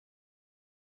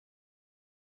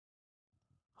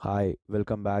Hi,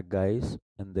 welcome back guys.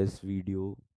 In this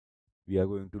video, we are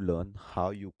going to learn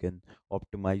how you can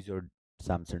optimize your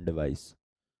Samsung device.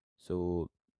 So,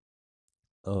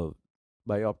 uh,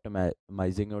 by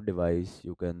optimizing your device,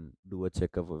 you can do a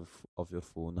checkup of your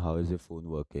phone. How is your phone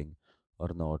working or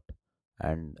not?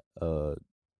 And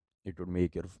it would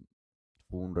make your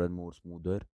phone run more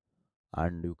smoother.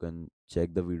 And you can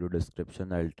check the video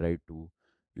description. I'll try to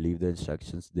leave the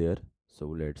instructions there. So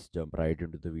let's jump right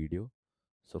into the video.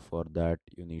 So for that,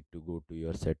 you need to go to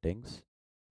your settings.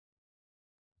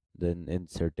 Then in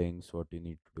settings, what you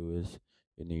need to do is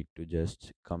you need to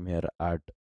just come here at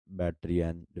battery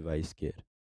and device care.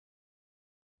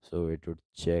 So it would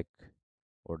check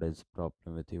what is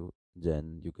problem with you.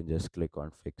 Then you can just click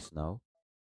on fix now.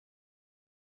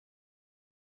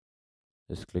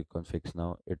 Just click on fix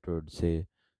now. It would say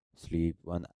sleep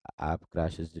one app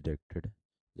crash is detected.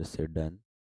 Just say done.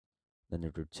 Then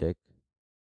it would check.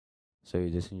 So you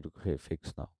just need to click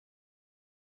fix now.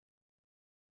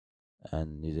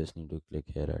 And you just need to click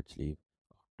here at sleep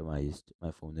optimized.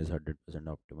 My phone is 100%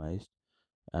 optimized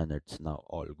and it's now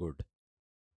all good.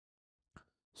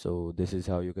 So this is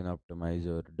how you can optimize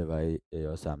your device,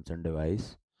 your Samsung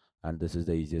device, and this is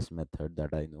the easiest method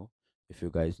that I know. If you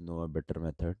guys know a better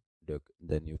method,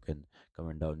 then you can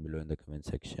comment down below in the comment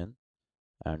section,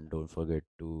 and don't forget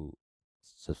to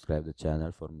subscribe the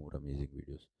channel for more amazing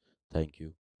videos. Thank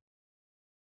you.